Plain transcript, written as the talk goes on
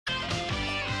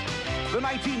the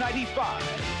 1995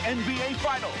 NBA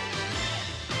Finals.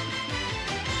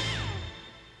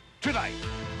 Tonight,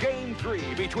 Game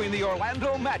 3 between the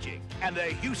Orlando Magic and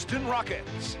the Houston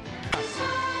Rockets.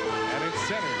 And it's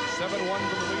center, 7-1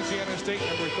 from Louisiana State,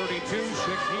 number 32,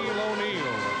 Shaquille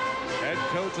O'Neal. Head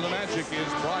coach of the Magic is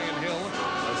Brian Hill,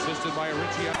 assisted by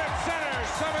Richie. At center,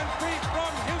 7 feet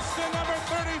from Houston, number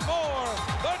 34,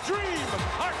 the Dream,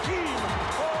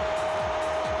 Hakeem.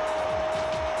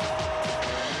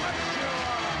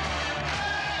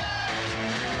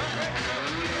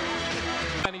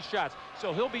 Shots.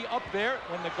 So he'll be up there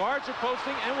when the guards are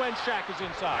posting and when Shaq is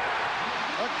inside.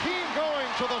 Hakeem going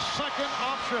to the second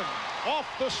option. Off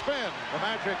the spin. The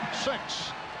Magic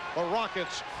 6. The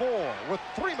Rockets 4 with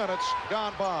 3 minutes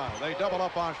gone by. They double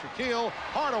up on Shaquille.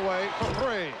 Hardaway for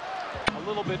 3. A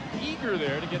little bit eager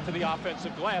there to get to the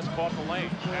offensive glass. Caught the lane.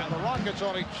 And the Rockets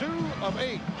only 2 of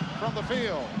 8 from the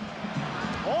field.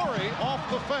 Ori off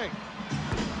the fake.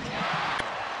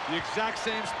 The exact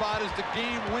same spot as the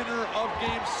game winner of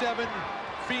Game 7,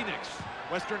 Phoenix,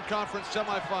 Western Conference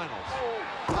semifinals.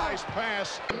 Nice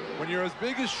pass. When you're as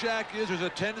big as Shaq is, there's a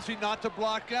tendency not to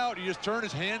block out. You just turn,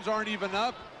 his hands aren't even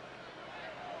up.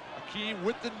 Hakeem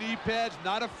with the knee pads,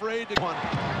 not afraid to...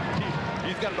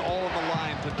 He's got it all on the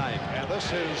line tonight. And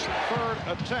this is third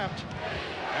attempt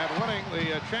at winning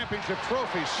the championship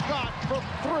trophy. Scott for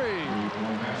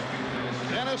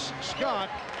 3. Dennis Scott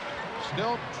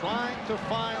still trying to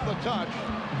find the touch.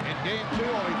 In Game 2,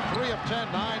 only 3 of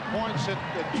 10, 9 points at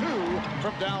the 2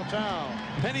 from downtown.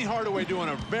 Penny Hardaway doing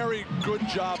a very good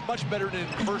job, much better than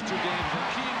the first 2 games.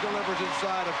 Hakeem delivers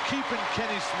inside of keeping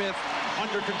Kenny Smith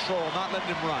under control, not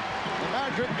letting him run. The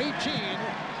Magic 18,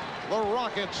 the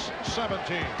Rockets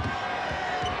 17.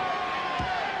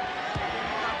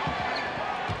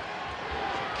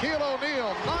 Shaquille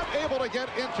O'Neal not able to get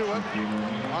into it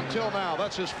until now.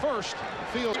 That's his first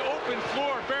field. Open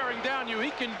floor bearing down you.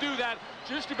 He can do that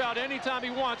just about any time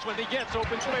he wants when he gets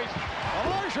open space.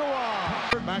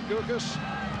 Olajuwon. Mac Dukas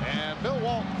and Bill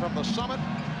Walton from the Summit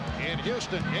in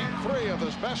Houston. Game 3 of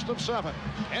this best of 7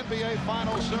 NBA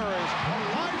Finals Series.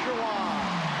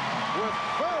 Olajuwon with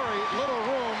very little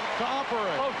room to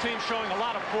operate. Both teams showing a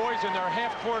lot of poise in their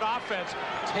half-court offense,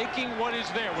 taking what is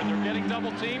there. When they're getting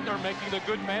double-teamed, they're making the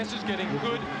good passes, getting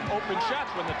good open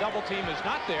shots. When the double team is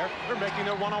not there, they're making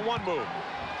their one-on-one move.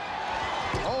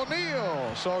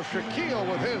 O'Neal. So Shaquille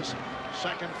with his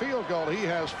second field goal. He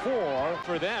has 4.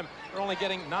 For them, they're only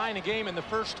getting 9 a game in the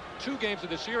first 2 games of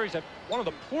the series. Have one of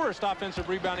the poorest offensive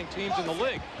rebounding teams in the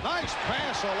league. Nice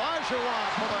pass, Olajuwon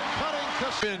for the cutting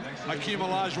kiss. Hakeem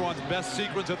Olajuwon's best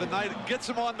sequence of the night. Gets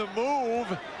him on the move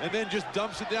and then just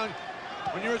dumps it down.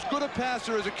 When you're as good a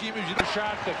passer as Hakeem as you do.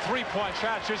 Shot, the 3-point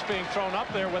shot just being thrown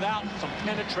up there without some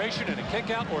penetration and a kick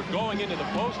out or going into the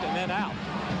post and then out.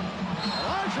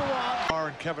 Olajuwon.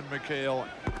 And Kevin McHale.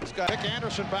 This guy, Nick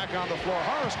Anderson back on the floor.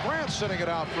 Horace Grant sitting it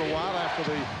out for a while after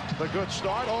the good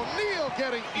start. O'Neal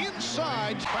getting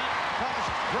inside. Back comes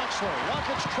Drexler.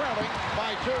 Rockets trailing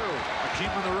by 2. Hakeem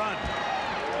on the run.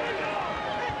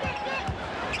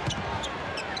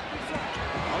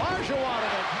 Olajuwon in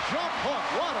a jump hook.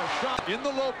 What a shot. In the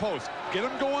low post. Get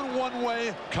him going one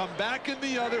way, come back in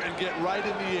the other, and get right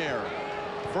in the air.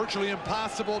 Virtually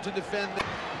impossible to defend.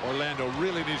 Orlando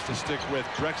really needs to stick with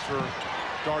Drexler,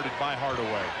 guarded by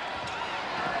Hardaway.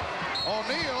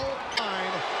 O'Neal,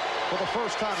 9 for the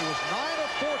first time. He was 9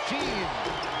 of 14.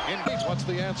 Indeed, what's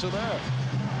the answer there?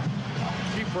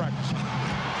 Keep practicing,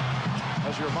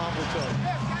 as your mom will tell you.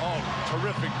 Oh,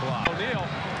 terrific block. O'Neal,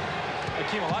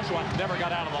 Hakeem Olajuwon never got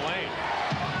out of the lane.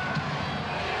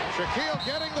 Shaquille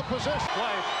getting the possession.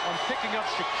 Play on picking up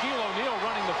Shaquille O'Neal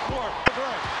running the floor.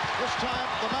 This time,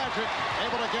 the Magic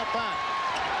able to get back.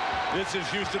 This is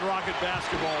Houston Rocket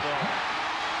basketball, though.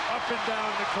 Up and down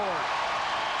the court.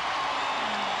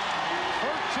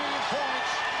 13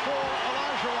 points for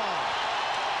Olajuwon.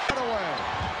 Away.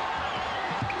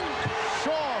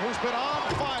 Shaw, who's been on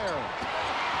fire.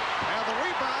 And the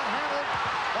rebound handled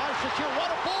by Shaquille.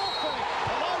 What a ball fake.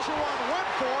 Olajuwon went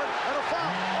for it, and a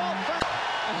foul.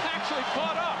 And actually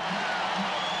caught up.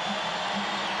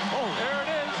 Oh, there it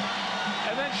is.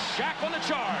 And then Shaq on the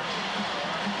charge.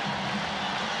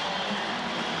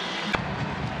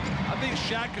 I think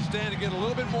Shaq is standing to get a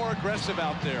little bit more aggressive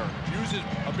out there. Use his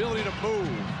ability to move.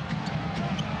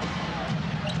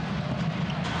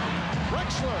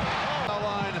 Drexler.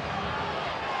 Line.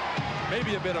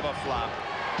 Maybe a bit of a flop.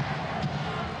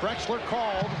 Drexler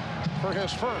called for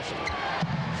his first.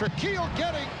 Shaquille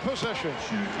getting position.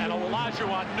 And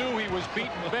Olajuwon knew he was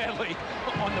beaten badly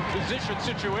on the position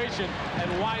situation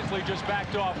and wisely just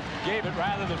backed off, gave it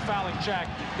rather than fouling Shaq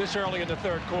this early in the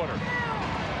third quarter.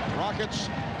 Rockets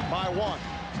by 1.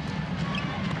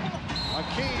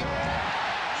 Hakeem,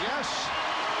 yes,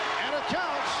 and it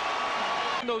counts.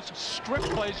 Those strip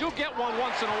plays, you'll get one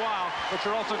once in a while, but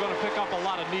you're also going to pick up a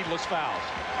lot of needless fouls.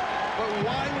 But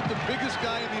why would the biggest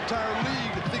guy in the entire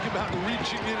league think about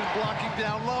reaching in and blocking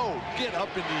down low? Get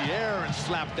up in the air and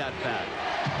slap that back.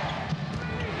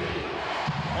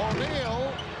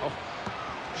 O'Neal,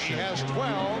 he has 12,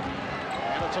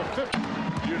 and it's a 50.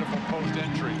 Beautiful post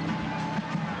entry.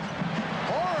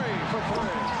 Horry for 3.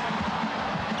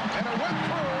 And it went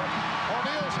through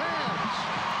O'Neal's hands.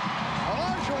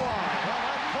 Olajuwon, well,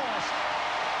 that cost.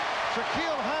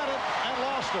 Shaquille had it and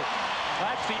lost it.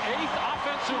 That's the 8th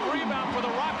offensive rebound for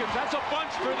the Rockets. That's a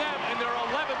bunch for them, and they're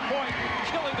 11-point,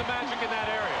 killing the Magic in that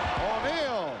area.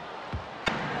 O'Neal.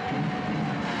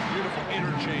 Beautiful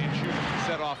interchange here to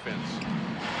set offense.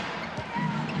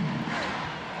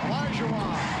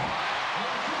 Olajuwon.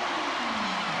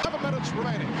 11 minutes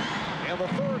remaining in the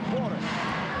 3rd quarter.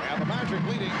 And the Magic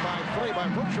leading by 3 by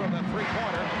virtue of that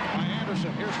 3-pointer by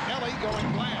Anderson. Here's Ellie going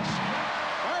glass.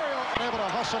 Mario able to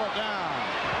hustle it down.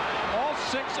 All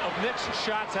 6 of Nick's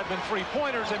shots have been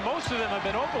 3-pointers, and most of them have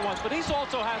been open ones, but he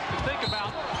also has to think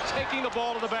about taking the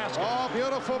ball to the basket. Oh,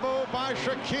 beautiful move by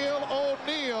Shaquille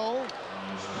O'Neal.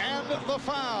 And the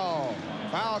foul.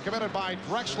 Foul committed by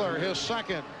Drexler, his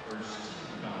 2nd.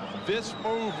 This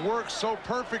move works so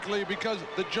perfectly because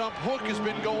the jump hook has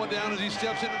been going down as he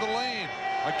steps into the lane.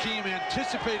 Hakeem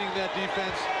anticipating that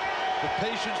defense, the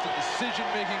patience, the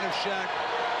decision-making of Shaq,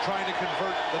 trying to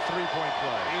convert the 3-point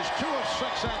play. He's 2 of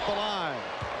 6 at the line.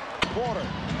 Quarter.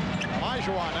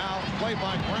 Olajuwon now played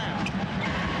by Grant.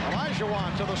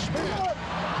 Olajuwon to the spin.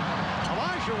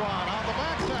 Olajuwon on the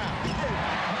back down.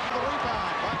 The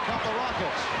rebound. Back come the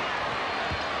Rockets.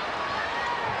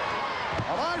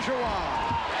 Olajuwon.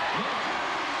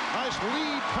 Nice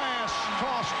lead pass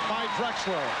tossed by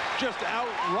Drexler. Just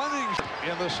outrunning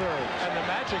In the surge. And the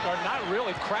Magic are not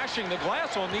really crashing the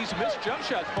glass on these missed jump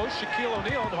shots. Both Shaquille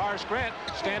O'Neal and Horace Grant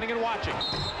standing and watching.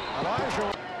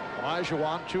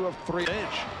 Olajuwon 2 of 3.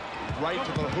 inch right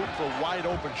to the hoop for wide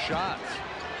open shots.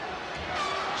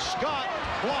 Scott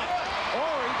blocked.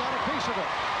 Horry got a piece of it.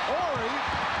 Horry.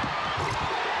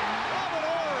 Robert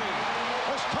Horry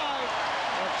has tied.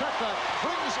 Check that.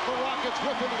 Brings the Rockets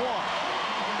within 1.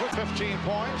 With 15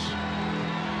 points.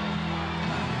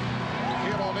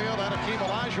 Shaquille O'Neal and Hakeem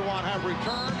Olajuwon have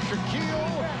returned.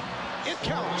 Shaquille, it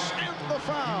counts, and the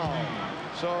foul.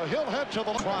 So he'll head to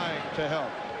the line to help.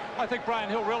 I think Brian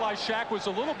Hill realized Shaq was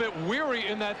a little bit weary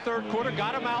in that 3rd quarter,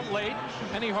 got him out late.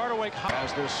 Penny Hardaway.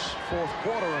 As this 4th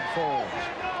quarter unfolds.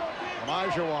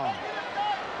 Olajuwon,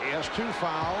 he has 2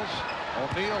 fouls.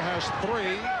 O'Neal has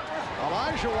 3.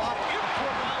 Olajuwon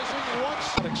improvising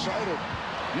once. Excited,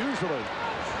 usually.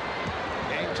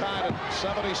 Game tied at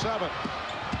 77.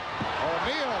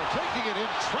 O'Neal taking it in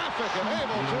traffic and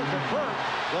able to convert.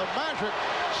 The Magic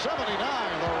 79,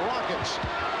 the Rockets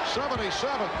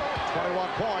 77. 21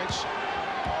 points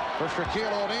for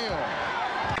Shaquille O'Neal.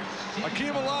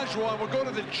 Hakeem Olajuwon will go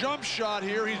to the jump shot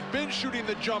here. He's been shooting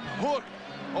the jump hook.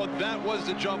 Oh, that was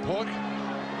the jump hook.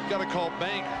 Got to call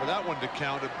bank for that one to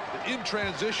count. In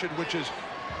transition, which has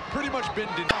pretty much been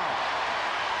denied.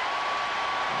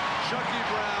 Chucky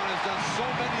Brown has done so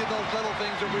many of those little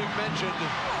things that we've mentioned.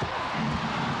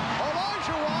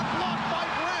 Olajuwon blocked by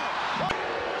Grant.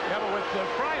 Yeah, but with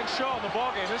Brian Shaw in the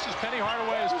ballgame, this is Penny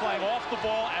Hardaway is playing off the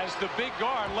ball as the big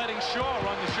guard, letting Shaw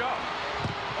run the show.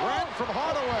 Grant from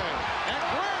Hardaway, and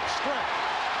Grant stripped.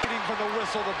 Waiting for the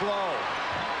whistle to blow.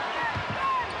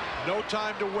 No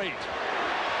time to wait.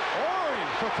 Horry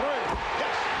for 3.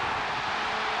 Yes.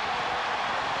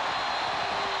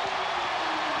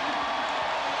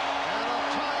 And a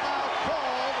timeout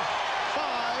called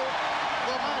by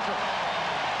the Magic.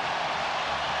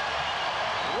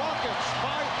 Rockets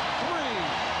by 3.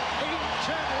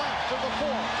 8:10 left in the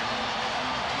 4th.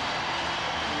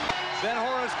 Then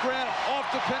Horace Grant off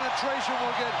the penetration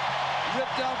will get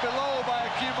ripped down below by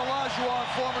Hakeem Olajuwon,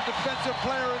 former Defensive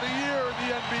Player of the Year in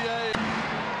the NBA.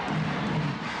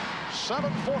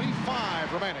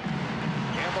 7:45 remaining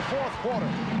in the 4th quarter.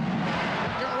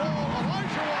 Can roll.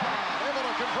 Olajuwon able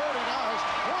to convert. He now has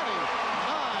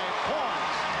 29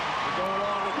 points. To go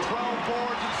along with 12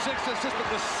 boards and 6 assists, but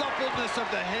the suppleness of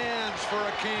the hands for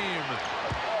Hakeem.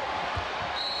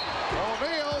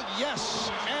 O'Neal,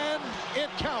 yes, and it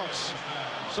counts.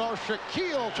 So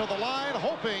Shaquille to the line,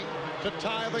 hoping to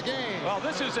tie the game. Well,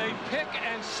 this is a pick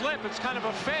and slip. It's kind of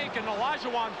a fake, and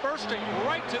Olajuwon bursting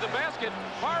right to the basket.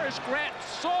 Horace Grant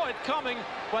saw it coming,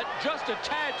 but just a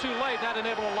tad too late. That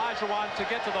enabled Olajuwon to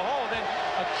get to the hole. Then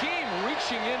Hakeem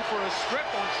reaching in for a strip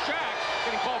on Shaq,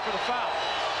 getting called for the foul.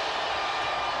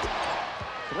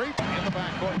 3 in the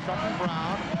backcourt. Chuck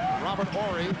Brown, Robert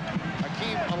Horry,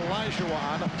 Hakeem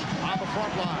Olajuwon on the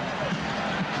front line.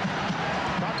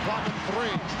 Shot clock at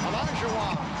 3.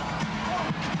 Olajuwon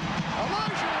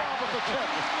with the tip.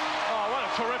 Oh, what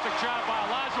a terrific job by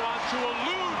Olajuwon to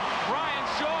elude Brian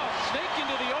Shaw. Snake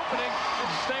into the opening and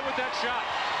stay with that shot.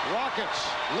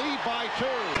 Rockets lead by 2.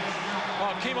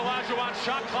 Hakeem Olajuwon,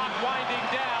 shot clock winding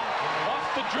down. Off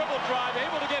the dribble drive,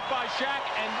 able to get by Shaq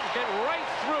and get right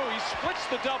through. He splits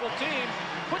the double team,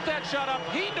 put that shot up.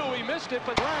 He knew he missed it,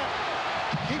 but Grant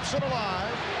keeps it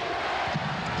alive.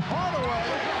 Hardaway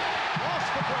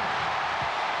lost the break.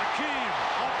 Hakeem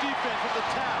on defense with the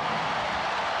tap.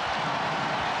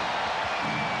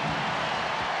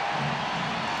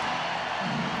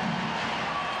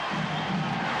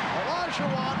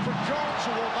 Olajuwon for Jones,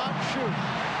 who will not shoot.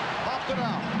 Popped it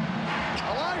out.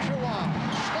 Olajuwon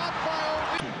stopped by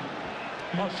O'Neal.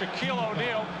 well, Shaquille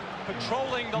O'Neal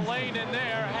patrolling the lane in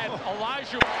there, had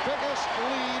Olajuwon. Biggest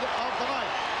lead of the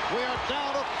night. We are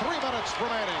down to 3 minutes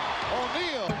remaining.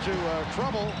 O'Neal to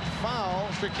trouble, foul.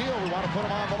 Shaquille, we want to put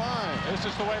him on the line. This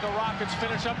is the way the Rockets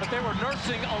finish up, but they were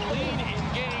nursing a lead in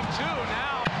game 2.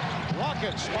 Now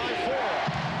Rockets by 4.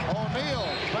 O'Neal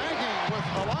banging with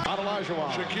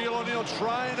Olajuwon. Shaquille O'Neal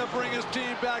trying to bring his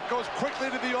team back, goes quickly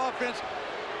to the offense.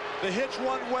 The hitch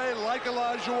one way, like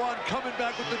Olajuwon, coming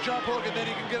back with the jump hook, and then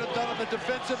he can get it done on the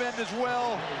defensive end as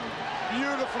well.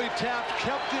 Beautifully tapped,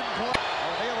 kept in play.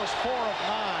 O'Neal is 4 of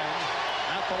 9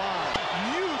 at the line.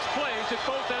 huge plays at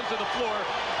both ends of the floor.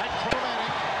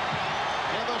 Remaining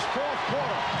in this 4th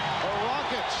quarter. The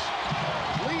Rockets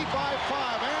lead by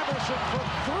 5. Anderson for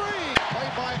 3.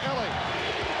 Played by Ellie.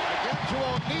 Again to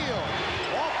O'Neal.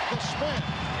 Off the spin.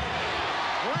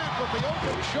 Grant with the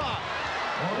open shot.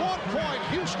 1 point.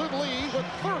 Houston lead with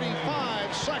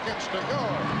 35 seconds to go.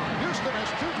 Houston has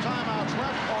 2 timeouts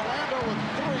left. Orlando with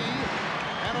 3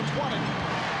 and a 20.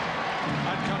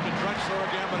 I'd come to Drexler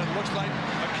again, but it looks like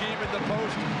Hakeem in the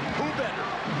post. Who better?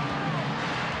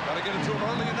 Got to get it to him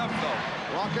early enough, though.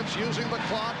 Rockets using the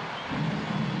clock.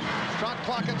 Shot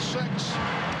clock at 6.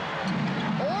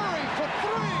 Horry for 3.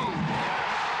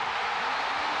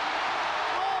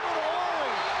 Robert Horry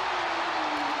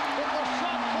with the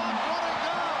shot clock running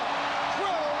down.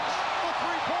 Drills the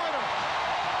 3-pointer.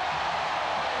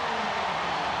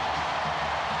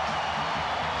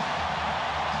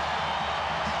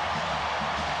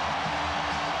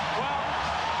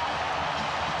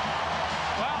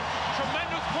 Well,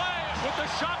 tremendous play with the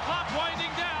shot clock winding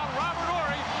down. Robert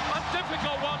Horry, a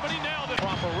difficult one, but he nailed it.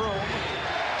 Proper room.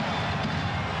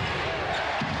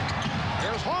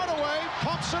 Here's Hardaway,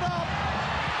 pumps it up,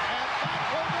 and that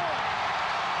will do it.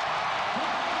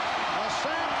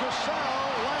 Sam Cassell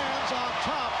lands on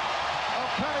top of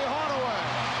Penny Hardaway.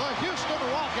 The Houston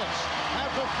Rockets have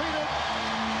defeated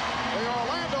the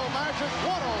Orlando Magic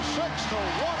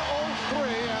 106-103,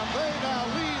 and they now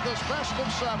lead this best of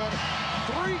 7,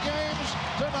 3 games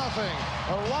to nothing.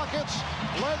 The Rockets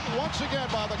led once again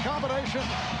by the combination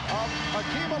of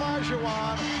Hakeem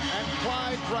Olajuwon and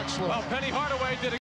Clyde Drexler. Well, Penny Hardaway did